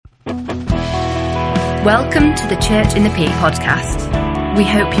Welcome to the Church in the Peak podcast. We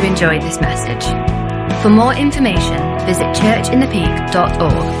hope you enjoyed this message. For more information, visit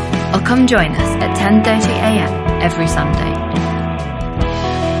churchinthepeak.org or come join us at 10:30 a.m. every Sunday.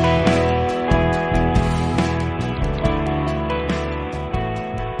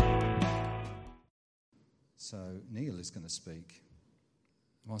 So Neil is going to speak.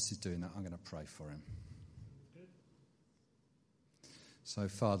 Whilst he's doing that, I'm going to pray for him. So,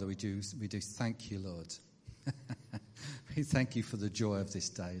 Father, we do thank you, Lord. We thank you for the joy of this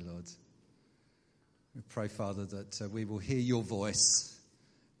day, Lord. We pray, Father, that we will hear your voice.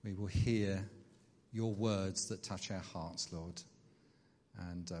 We will hear your words that touch our hearts, Lord.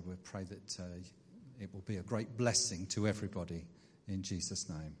 And we pray that it will be a great blessing to everybody in Jesus'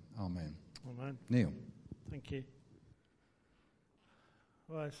 name. Amen. Amen. Neil. Thank you.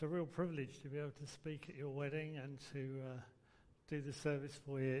 Well, it's a real privilege to be able to speak at your wedding and to do the service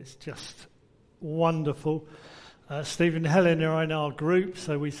for you. It's just wonderful. Steve and Helen are in our group,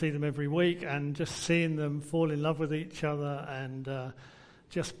 so we see them every week, and just seeing them fall in love with each other and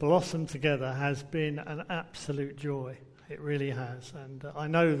just blossom together has been an absolute joy. It really has. And I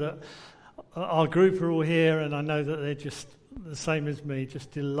know that our group are all here, and I know that they're just the same as me,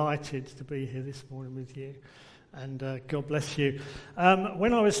 just delighted to be here this morning with you. And God bless you.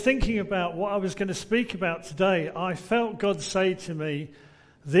 When I was thinking about what I was going to speak about today, I felt God say to me,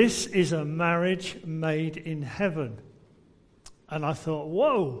 this is a marriage made in heaven. And I thought,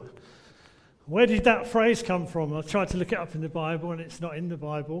 whoa, where did that phrase come from? I tried to look it up in the Bible, and it's not in the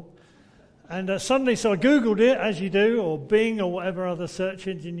Bible. And suddenly, so I Googled it, as you do, or Bing, or whatever other search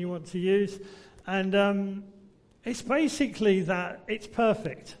engine you want to use. And it's basically that it's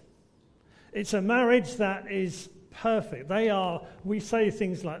perfect. It's a marriage that is perfect. We say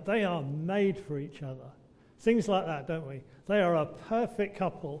things like, they are made for each other. Things like that, don't we? They are a perfect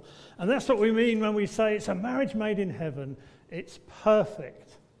couple. And that's what we mean when we say it's a marriage made in heaven. It's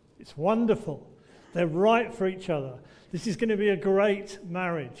perfect. It's wonderful. They're right for each other. This is going to be a great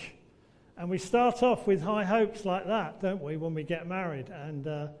marriage. And we start off with high hopes like that, don't we, when we get married? And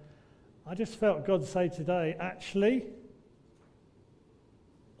I just felt God say today, actually,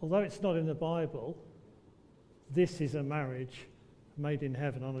 although it's not in the Bible, this is a marriage made in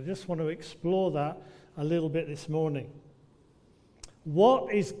heaven. And I just want to explore that a little bit this morning.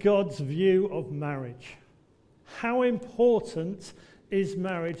 What is God's view of marriage? How important is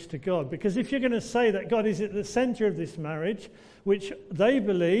marriage to God? Because if you're going to say that God is at the centre of this marriage, which they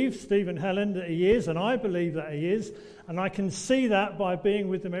believe, Steve and Helen, that he is, and I believe that he is, and I can see that by being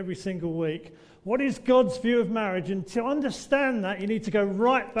with them every single week. What is God's view of marriage? And to understand that, you need to go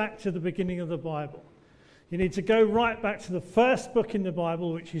right back to the beginning of the Bible. You need to go right back to the first book in the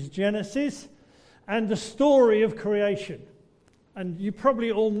Bible, which is Genesis, and the story of creation. And you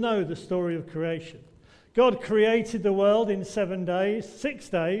probably all know the story of creation. God created the world in 7 days, 6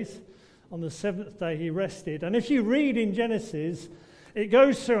 days. On the seventh day he rested. And if you read in Genesis, it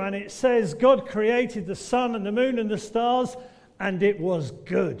goes through and it says God created the sun and the moon and the stars, and it was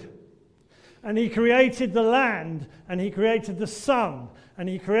good. And he created the land, and he created the sun, and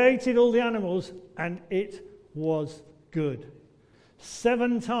he created all the animals, and it was good.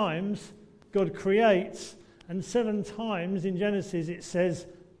 7 times God creates, and 7 times in Genesis it says,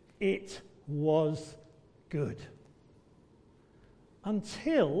 it was good.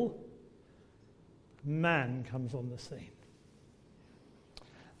 Until man comes on the scene.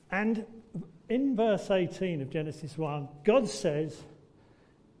 And in verse 18 of Genesis 1, God says,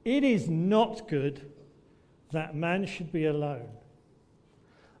 it is not good that man should be alone.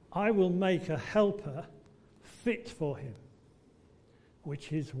 I will make a helper fit for him,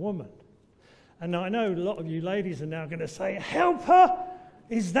 which is woman. And I know a lot of you ladies are now going to say, helper?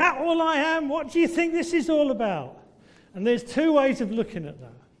 Is that all I am? What do you think this is all about? And there's 2 ways of looking at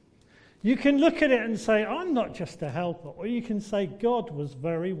that. You can look at it and say, I'm not just a helper. Or you can say, God was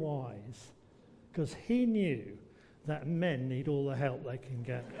very wise because he knew that men need all the help they can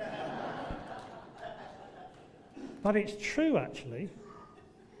get. But it's true, actually.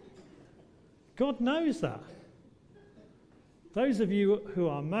 God knows that. Those of you who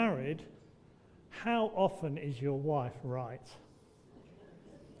are married, how often is your wife right?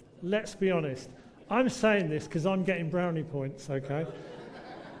 Let's be honest. I'm saying this because I'm getting brownie points, okay?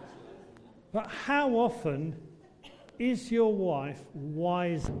 But how often is your wife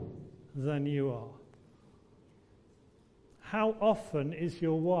wiser than you are? How often is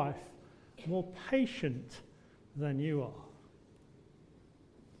your wife more patient than you are?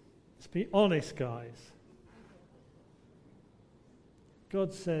 Let's be honest, guys.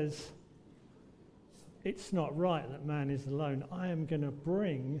 God says, it's not right that man is alone. I am going to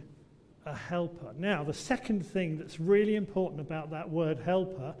bring a helper. Now, the second thing that's really important about that word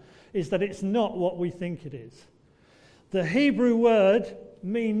helper is that it's not what we think it is. The Hebrew word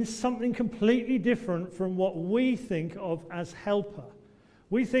means something completely different from what we think of as helper.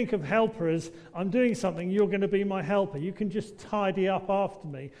 We think of helper as, I'm doing something, you're going to be my helper. You can just tidy up after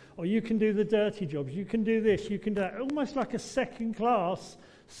me, or you can do the dirty jobs, you can do this, you can do that, almost like a second-class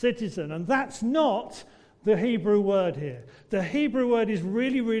citizen. And that's not the Hebrew word here. The Hebrew word is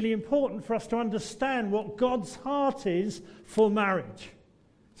really, really important for us to understand what God's heart is for marriage.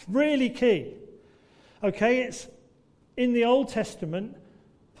 It's really key. Okay, it's in the Old Testament,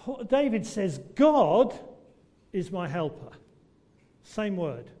 David says, God is my helper. Same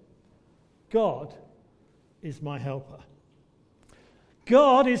word. God is my helper.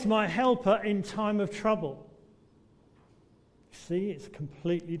 God is my helper in time of trouble. See, it's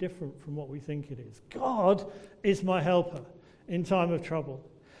completely different from what we think it is. God is my helper in time of trouble.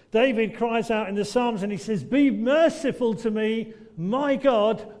 David cries out in the Psalms and he says, be merciful to me, my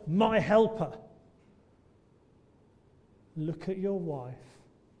God, my helper. Look at your wife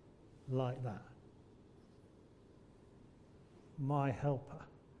like that. My helper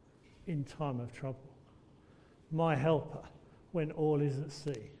in time of trouble. My helper when all is at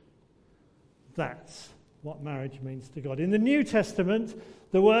sea. That's what marriage means to God. In the New Testament,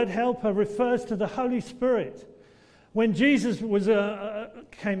 the word helper refers to the Holy Spirit. When Jesus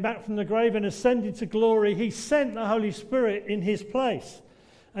came back from the grave and ascended to glory, he sent the Holy Spirit in his place.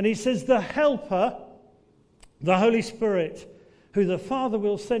 And he says, the helper, the Holy Spirit, who the Father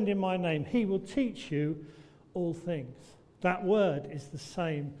will send in my name, he will teach you all things. That word is the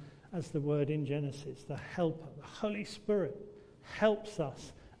same as the word in Genesis, the helper. The Holy Spirit helps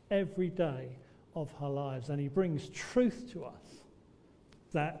us every day of our lives, and he brings truth to us.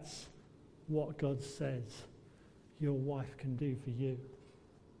 That's what God says your wife can do for you.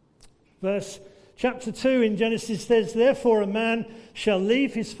 Chapter 2 in Genesis says, therefore a man shall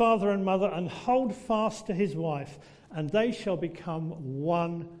leave his father and mother and hold fast to his wife, and they shall become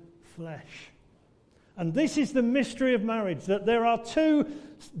one flesh. And this is the mystery of marriage, that there are two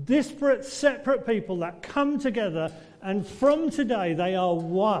disparate, separate people that come together, and from today they are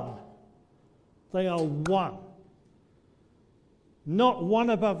one. They are one. Not one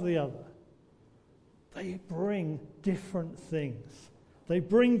above the other. They bring different things. They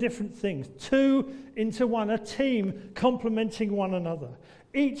bring different things. Two into one, a team complementing one another.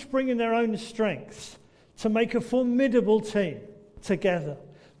 Each bringing their own strengths to make a formidable team together.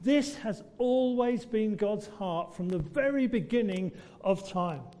 This has always been God's heart from the very beginning of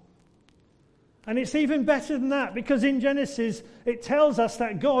time. And it's even better than that, because in Genesis it tells us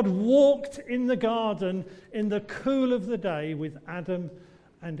that God walked in the garden in the cool of the day with Adam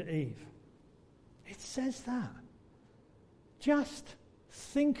and Eve. It says that. Just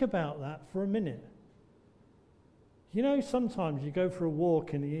think about that for a minute. You know, sometimes you go for a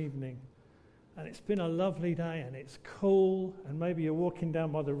walk in the evening and it's been a lovely day and it's cool, and maybe you're walking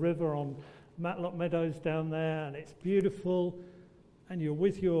down by the river on Matlock Meadows down there and it's beautiful, and you're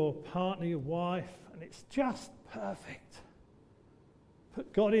with your partner, your wife, and it's just perfect.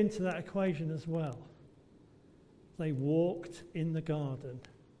 Put God into that equation as well. They walked in the garden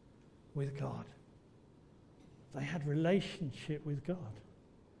with God. They had relationship with God.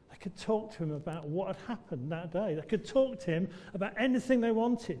 They could talk to him about what had happened that day. They could talk to him about anything they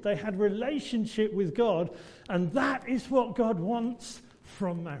wanted. They had relationship with God, and that is what God wants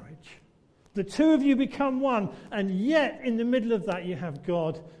from marriage. The two of you become one, and yet in the middle of that you have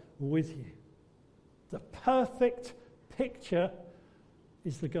God with you. The perfect picture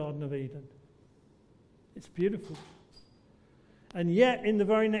is the Garden of Eden. It's beautiful. And yet in the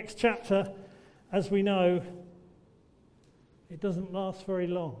very next chapter, as we know, it doesn't last very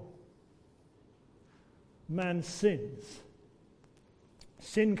long. Man sins.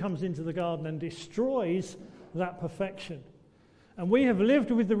 Sin comes into the garden and destroys that perfection. And we have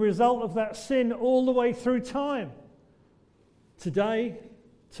lived with the result of that sin all the way through time. Today,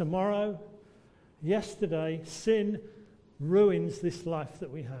 tomorrow, yesterday, sin ruins this life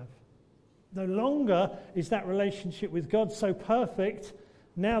that we have. No longer is that relationship with God so perfect.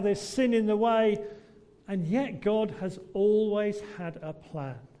 Now there's sin in the way, and yet God has always had a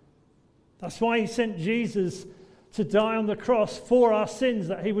plan. That's why he sent Jesus to die on the cross for our sins,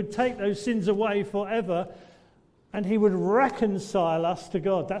 that he would take those sins away forever, and he would reconcile us to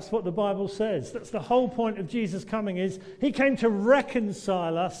God. That's what the Bible says. That's the whole point of Jesus coming, is he came to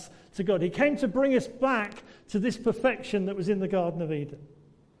reconcile us to God. He came to bring us back to this perfection that was in the Garden of Eden.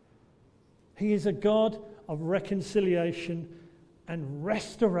 He is a God of reconciliation and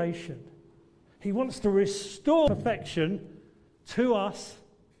restoration. He wants to restore perfection to us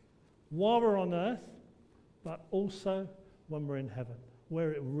while we're on earth, but also when we're in heaven,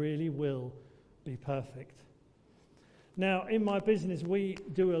 where it really will be perfect. Now, in my business, we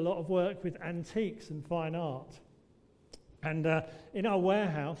do a lot of work with antiques and fine art. And in our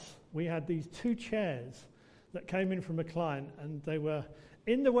warehouse, we had these 2 chairs that came in from a client, and they were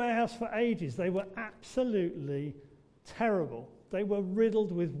in the warehouse for ages. They were absolutely terrible. They were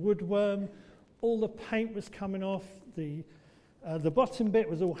riddled with woodworm. All the paint was coming off. The bottom bit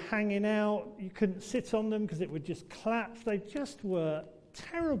was all hanging out. You couldn't sit on them because it would just collapse. They just were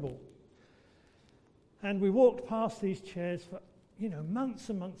terrible. And we walked past these chairs for, months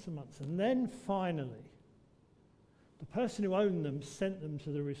and months and months. And then finally, the person who owned them sent them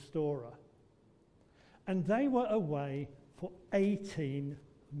to the restorer. And they were away for 18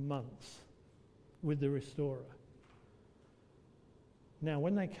 months with the restorer. Now,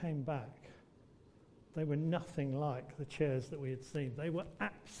 when they came back, they were nothing like the chairs that we had seen. They were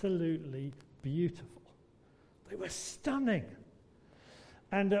absolutely beautiful. They were stunning.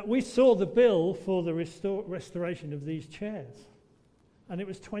 And we saw the bill for the restoration of these chairs, and it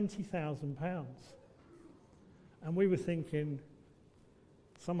was £20,000. And we were thinking,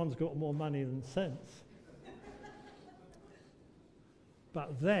 someone's got more money than sense.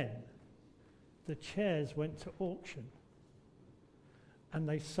 But then the chairs went to auction, and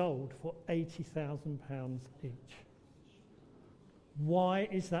they sold for £80,000 each. Why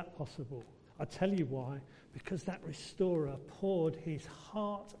is that possible? I'll tell you why. Because that restorer poured his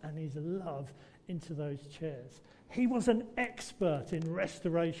heart and his love into those chairs. He was an expert in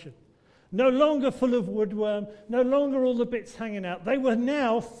restoration. No longer full of woodworm, no longer all the bits hanging out. They were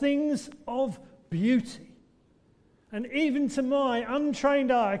now things of beauty. And even to my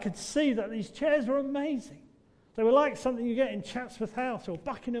untrained eye, I could see that these chairs were amazing. They were like something you get in Chatsworth House or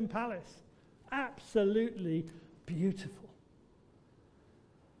Buckingham Palace. Absolutely beautiful.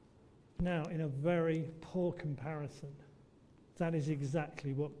 Now, in a very poor comparison, that is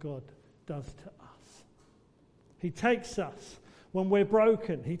exactly what God does to us. He takes us when we're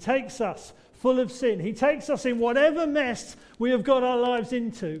broken. He takes us full of sin. He takes us in whatever mess we have got our lives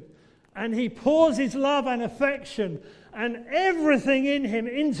into, and he pours his love and affection and everything in him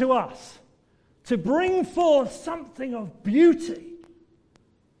into us to bring forth something of beauty.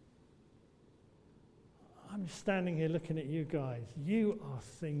 I'm standing here looking at you guys. You are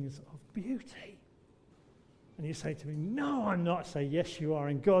things of beauty. And you say to me, no, I'm not. I say, yes, you are.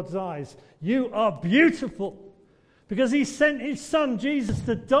 In God's eyes, you are beautiful. Because he sent his son, Jesus,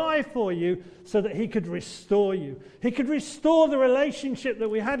 to die for you so that he could restore you. He could restore the relationship that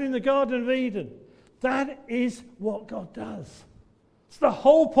we had in the Garden of Eden. That is what God does. It's the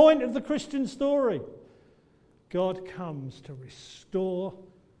whole point of the Christian story. God comes to restore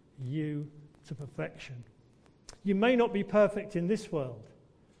you to perfection. You may not be perfect in this world,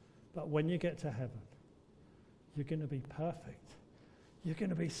 but when you get to heaven, you're going to be perfect. You're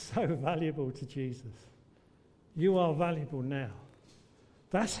going to be so valuable to Jesus. You are valuable now.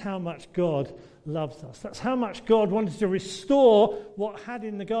 That's how much God loves us. That's how much God wanted to restore what had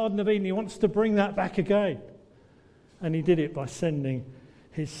in the Garden of Eden. He wants to bring that back again. And he did it by sending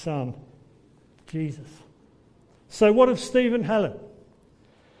his son, Jesus. So what of Steve and Helen?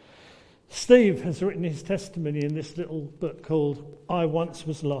 Steve has written his testimony in this little book called I Once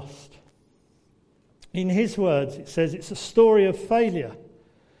Was Lost. In his words, it says it's a story of failure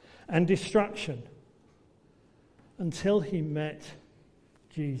and destruction until he met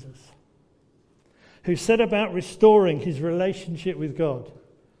Jesus, who set about restoring his relationship with God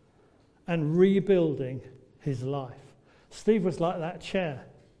and rebuilding his life. Steve was like that chair,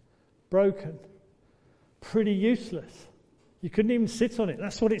 broken, pretty useless. You couldn't even sit on it.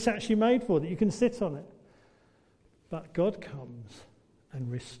 That's what it's actually made for, that you can sit on it. But God comes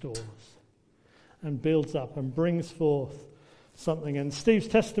and restores and builds up and brings forth something. And Steve's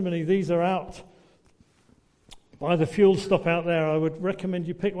testimony, these are out by the fuel stop out there. I would recommend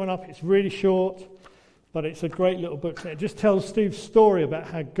you pick one up. It's really short, but it's a great little book. It just tells Steve's story about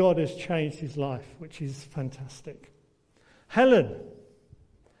how God has changed his life, which is fantastic.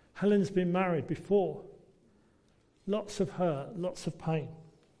 Helen's been married before. Lots of hurt, lots of pain.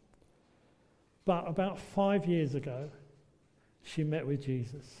 But about 5 years ago, she met with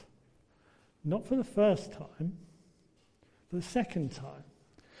Jesus. Not for the first time, for the second time.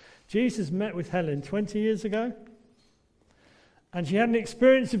 Jesus met with Helen 20 years ago. And she had an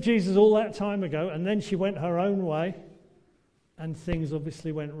experience of Jesus all that time ago, and then she went her own way, and things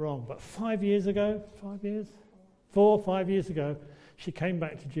obviously went wrong. But 5 years ago, 5 years? 4 or 5 years ago, she came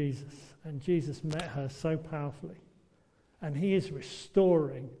back to Jesus, and Jesus met her so powerfully. And he is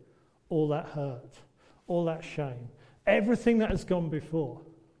restoring all that hurt, all that shame, everything that has gone before.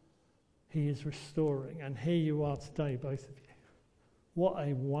 he is restoring. And here you are today, both of you. What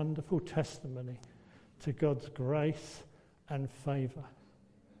a wonderful testimony to God's grace and favour.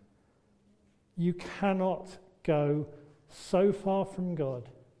 You cannot go so far from God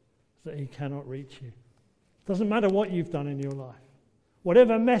that he cannot reach you. Doesn't matter what you've done in your life.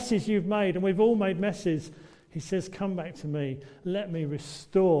 Whatever messes you've made, and we've all made messes, he says, come back to me. Let me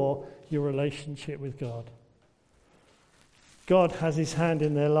restore your relationship with God. God has his hand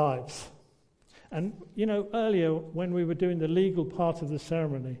in their lives. And, earlier when we were doing the legal part of the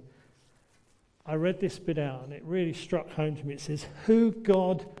ceremony, I read this bit out and it really struck home to me. It says, who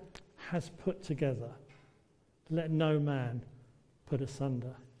God has put together, let no man put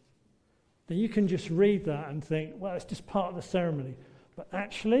asunder. Now you can just read that and think, well, it's just part of the ceremony. But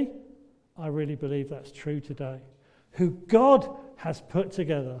actually, I really believe that's true today. Who God has put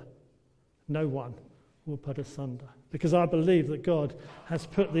together, no one will put asunder. Because I believe that God has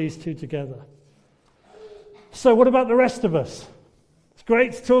put these two together. So what about the rest of us? It's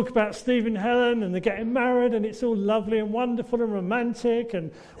great to talk about Steve and Helen and they're getting married and it's all lovely and wonderful and romantic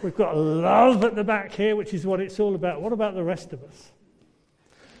and we've got love at the back here, which is what it's all about. What about the rest of us?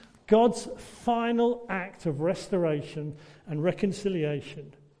 God's final act of restoration and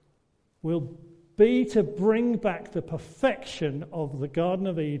reconciliation will be to bring back the perfection of the Garden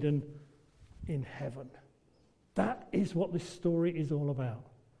of Eden in heaven. That is what this story is all about.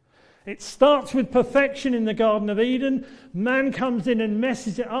 It starts with perfection in the Garden of Eden. Man comes in and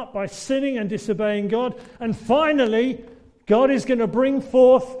messes it up by sinning and disobeying God. And finally, God is going to bring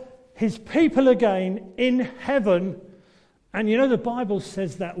forth his people again in heaven. And the Bible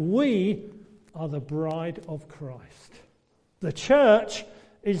says that we are the bride of Christ. The church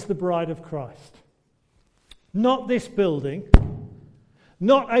is the bride of Christ. Not this building,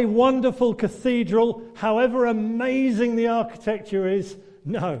 not a wonderful cathedral, however amazing the architecture is.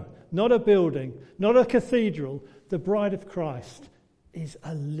 No, not a building, not a cathedral. The bride of Christ is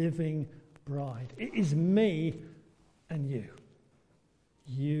a living bride. It is me and you.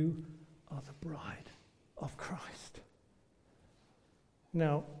 You are the bride of Christ.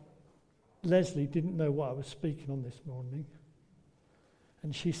 Now, Leslie didn't know what I was speaking on this morning,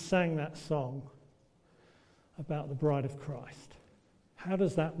 and she sang that song about the bride of Christ. How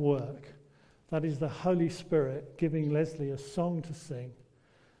does that work? That is the Holy Spirit giving Leslie a song to sing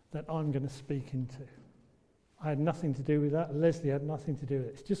that I'm going to speak into. I had nothing to do with that. Leslie had nothing to do with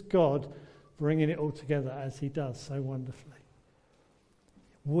it. It's just God bringing it all together as he does so wonderfully.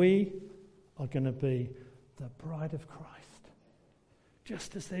 We are going to be the bride of Christ.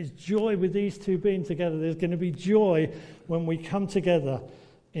 Just as there's joy with these two being together, there's going to be joy when we come together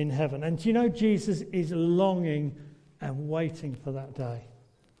in heaven. And do you know Jesus is longing and waiting for that day?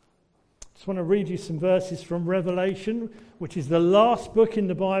 I just want to read you some verses from Revelation, which is the last book in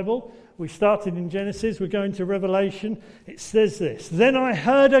the Bible. We started in Genesis, we're going to Revelation. It says this: Then I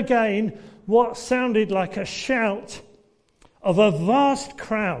heard again what sounded like a shout of a vast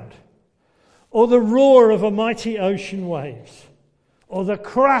crowd, or the roar of a mighty ocean waves, or the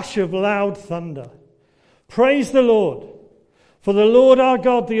crash of loud thunder. Praise the Lord, for the Lord our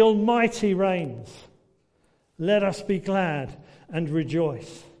God, the Almighty, reigns. Let us be glad and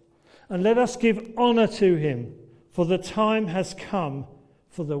rejoice, and let us give honour to him, for the time has come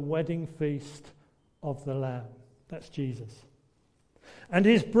for the wedding feast of the Lamb. That's Jesus. And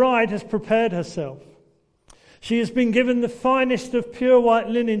his bride has prepared herself. She has been given the finest of pure white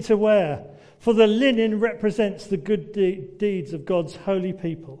linen to wear, for the linen represents the good deeds of God's holy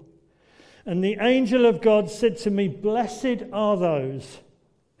people. And the angel of God said to me, Blessed are those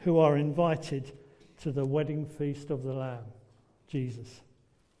who are invited to the wedding feast of the Lamb, Jesus.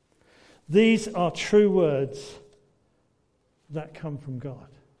 These are true words that come from God.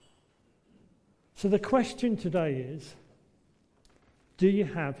 So the question today is, do you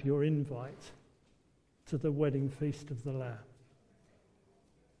have your invite to the wedding feast of the Lamb?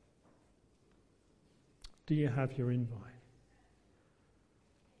 Do you have your invite?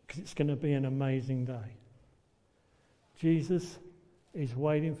 Because it's going to be an amazing day. Jesus is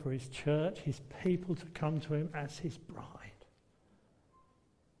waiting for his church, his people, to come to him as his bride.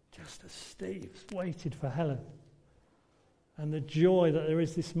 Just as Steve's waited for Helen. And the joy that there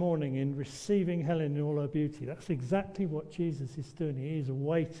is this morning in receiving Helen in all her beauty, that's exactly what Jesus is doing. He is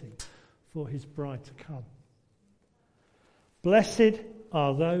waiting for his bride to come. Blessed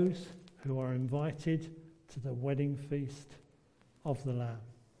are those who are invited to the wedding feast of the Lamb.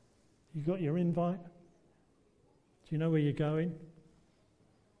 You got your invite? Do you know where you're going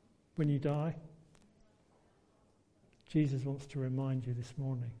when you die? Jesus wants to remind you this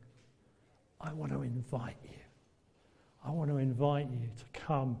morning, I want to invite you. I want to invite you to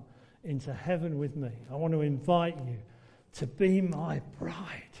come into heaven with me. I want to invite you to be my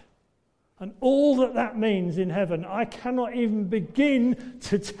bride. And all that means in heaven, I cannot even begin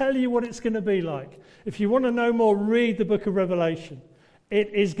to tell you what it's going to be like. If you want to know more, read the book of Revelation.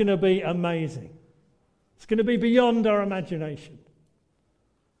 It is going to be amazing. It's going to be beyond our imagination.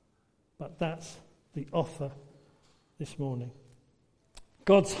 But that's the offer this morning.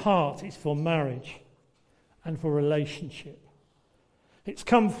 God's heart is for marriage and for relationship. It's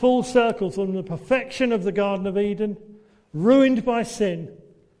come full circle from the perfection of the Garden of Eden, ruined by sin,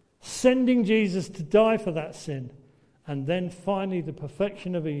 sending Jesus to die for that sin, and then finally the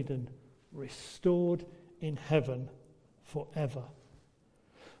perfection of Eden, restored in heaven forever,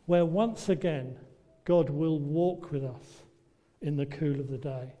 where once again God will walk with us in the cool of the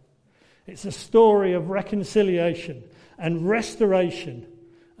day. It's a story of reconciliation and restoration,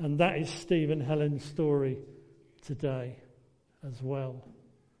 and that is Steve and Helen's story today as well.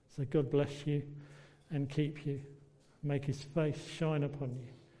 So God bless you and keep you. Make his face shine upon you.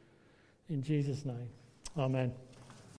 In Jesus' name, amen.